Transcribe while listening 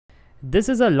This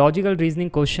is a logical reasoning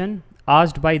question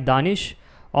asked by Danish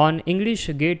on English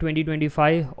GATE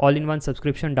 2025 all-in-one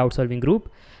subscription doubt solving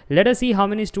group. Let us see how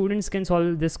many students can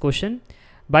solve this question.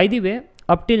 By the way,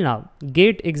 up till now,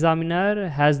 GATE examiner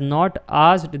has not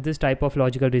asked this type of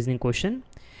logical reasoning question.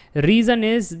 Reason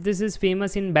is this is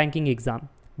famous in banking exam.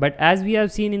 But as we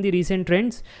have seen in the recent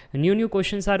trends, new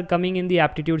questions are coming in the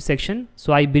aptitude section.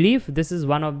 So I believe this is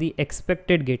one of the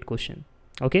expected GATE question.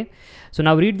 Okay. So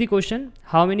now read the question.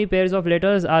 How many pairs of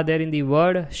letters are there in the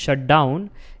word shutdown,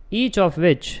 each of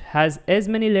which has as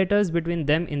many letters between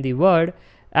them in the word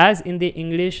as in the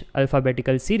English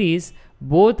alphabetical series,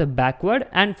 both backward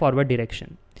and forward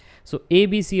direction? So A,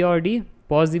 B, C or D.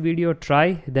 Pause the video,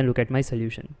 try, then look at my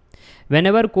solution.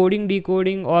 Whenever coding,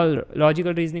 decoding or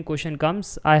logical reasoning question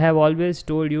comes, I have always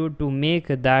told you to make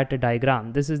that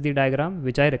diagram. This is the diagram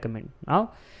which I recommend.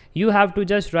 Now you have to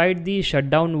just write the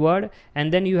shutdown word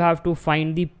and then you have to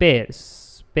find the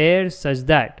pairs such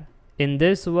that in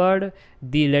this word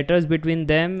the letters between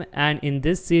them and in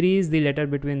this series the letter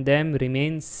between them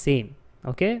remains same.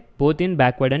 Okay, both in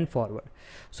backward and forward.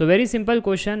 So very simple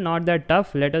question, not that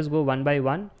tough. Let us go one by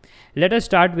one. Let us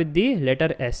start with the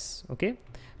letter S. Okay,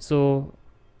 so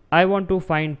I want to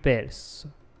find pairs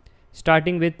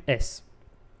starting with S.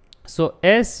 So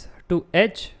S to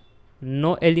H,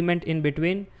 no element in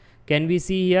between. Can we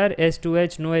see here S to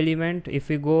H, no element if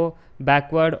we go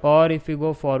backward or if we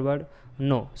go forward?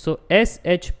 No. So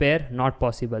SH pair, not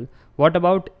possible. What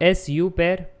about SU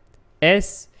pair?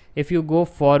 S, if you go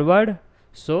forward,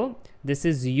 so this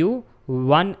is U,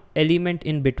 one element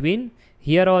in between.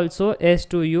 Here also S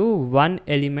to U, one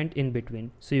element in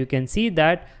between. So you can see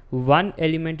that one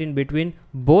element in between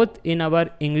both in our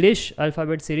English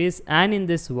alphabet series and in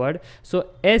this word. So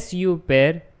SU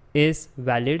pair is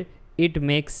valid. It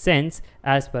makes sense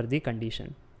as per the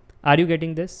condition. Are you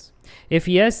getting this? If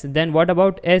yes, then what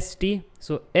about ST?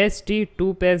 So ST,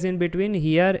 two pairs in between.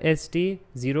 Here ST,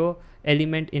 zero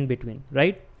element in between,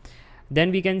 right?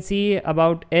 Then we can see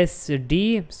about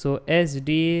SD. So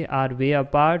SD are way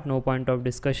apart, no point of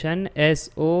discussion.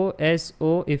 SO,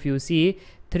 if you see,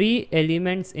 three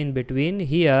elements in between.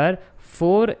 Here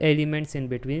four elements in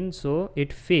between, so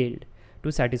it failed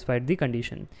to satisfy the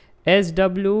condition.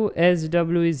 SW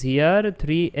is here,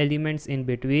 three elements in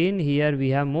between. Here we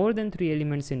have more than three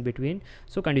elements in between,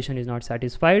 so condition is not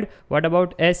satisfied. What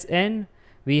about SN?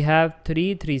 We have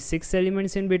six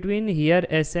elements in between. Here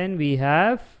SN we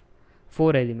have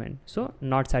four elements, so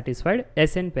not satisfied.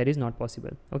 SN pair is not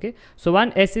possible. Okay, so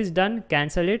one S is done,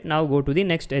 cancel it. Now go to the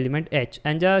next element H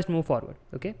and just move forward.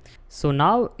 Okay, so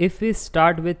now if we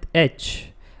start with H,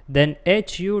 then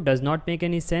HU does not make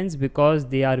any sense because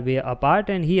they are way apart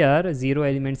and here zero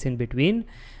elements in between,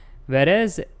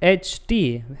 whereas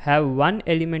HT have one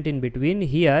element in between.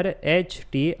 Here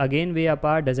HT again way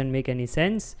apart, doesn't make any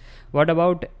sense. What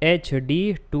about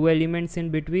HD? Two elements in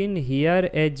between. Here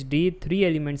HD, three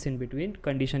elements in between.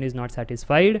 Condition is not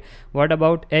satisfied. What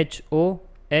about HO?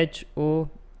 HO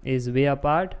is way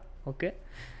apart. Okay,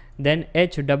 then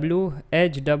HW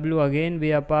again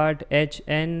way apart.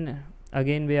 HN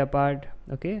again way apart.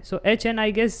 Okay, so HN,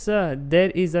 I guess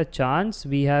there is a chance.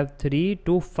 We have 3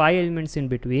 to 5 elements in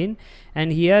between,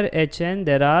 and here HN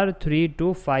there are 3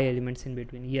 to 5 elements in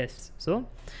between. Yes, so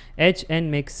HN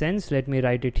makes sense. Let me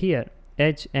write it here.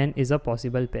 HN is a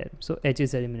possible pair, so H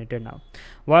is eliminated now.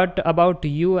 What about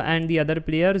U and the other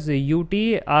players? UT,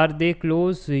 are they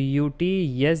close? UT,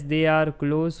 yes they are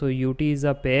close, so UT is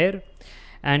a pair.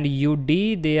 And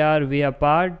UD, they are way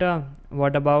apart.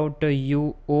 What about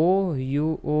UO?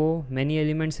 Many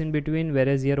elements in between,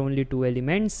 whereas here only two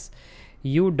elements.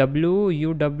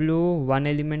 UW, one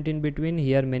element in between.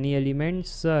 Here many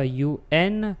elements.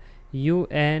 UN,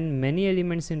 many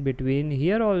elements in between.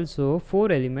 Here also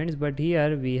four elements, but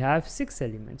here we have 6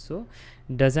 elements, so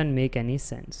doesn't make any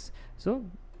sense. So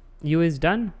U is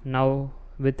done. Now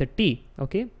with the T.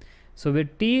 Okay, so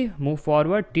with T, move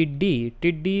forward.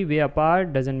 TD way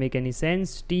apart, doesn't make any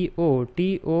sense. TO,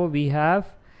 we have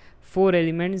 4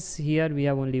 elements. Here we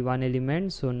have only 1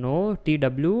 element, so no.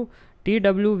 TW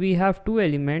we have 2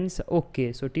 elements.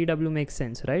 Okay, so TW makes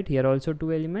sense, right? Here also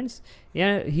 2 elements.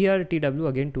 Yeah, here TW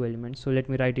again 2 elements. So let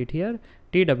me write it here.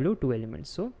 TW 2 elements.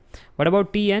 So what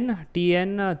about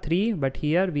TN? 3, but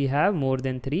here we have more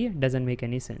than 3. Doesn't make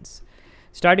any sense.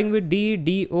 Starting with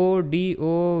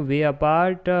DO way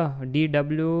apart,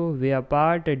 DW way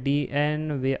apart,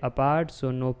 DN way apart,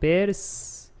 so no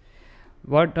pairs.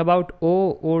 What about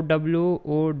OW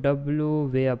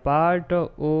way apart,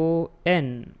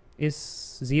 ON is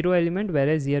 0 element,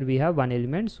 whereas here we have 1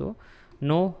 element, so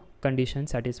no condition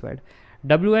satisfied.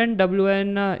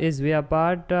 WN is way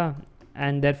apart,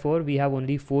 and therefore we have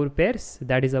only 4 pairs.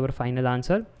 That is our final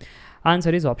answer.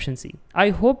 Answer is option C. I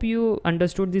hope you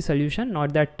understood the solution,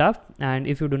 not that tough. And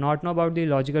if you do not know about the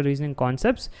logical reasoning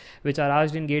concepts which are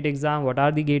asked in GATE exam, what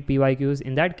are the GATE PYQs,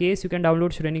 in that case you can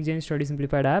download Shrenik Jain Study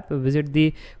Simplified app, visit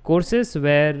the courses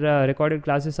where recorded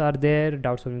classes are there,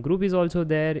 doubt solving group is also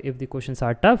there. If the questions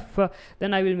are tough,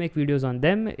 then I will make videos on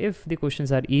them. If the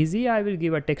questions are easy, I will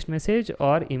give a text message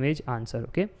or image answer.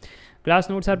 Okay, class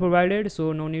notes are provided,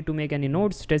 so no need to make any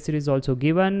notes. Test series is also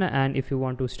given, and if you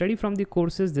want to study from the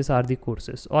courses, these are the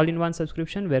courses, all in one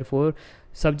subscription where 4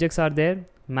 subjects are there: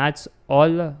 maths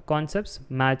all concepts,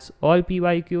 maths all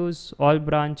PYQs, all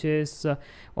branches,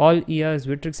 all years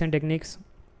with tricks and techniques;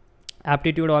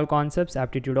 aptitude all concepts,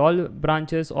 aptitude all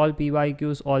branches, all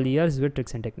PYQs, all years with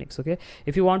tricks and techniques. Okay,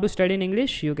 if you want to study in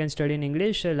English, you can study in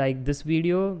English, like this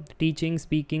video, teaching,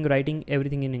 speaking, writing,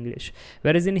 everything in English.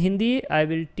 Whereas in Hindi, I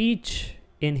will teach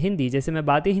in Hindi, जैसे मैं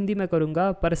बातें हिंदी में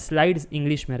करूँगा पर slides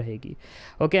English में रहेगी.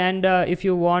 Okay, and if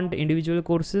you want individual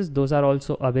courses, those are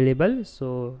also available,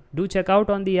 so do check out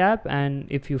on the app. And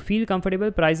if you feel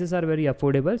comfortable, prices are very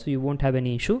affordable, so you won't have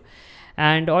any issue.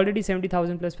 And already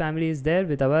 70,000 plus family is there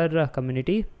with our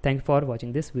community. Thanks for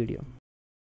watching this video.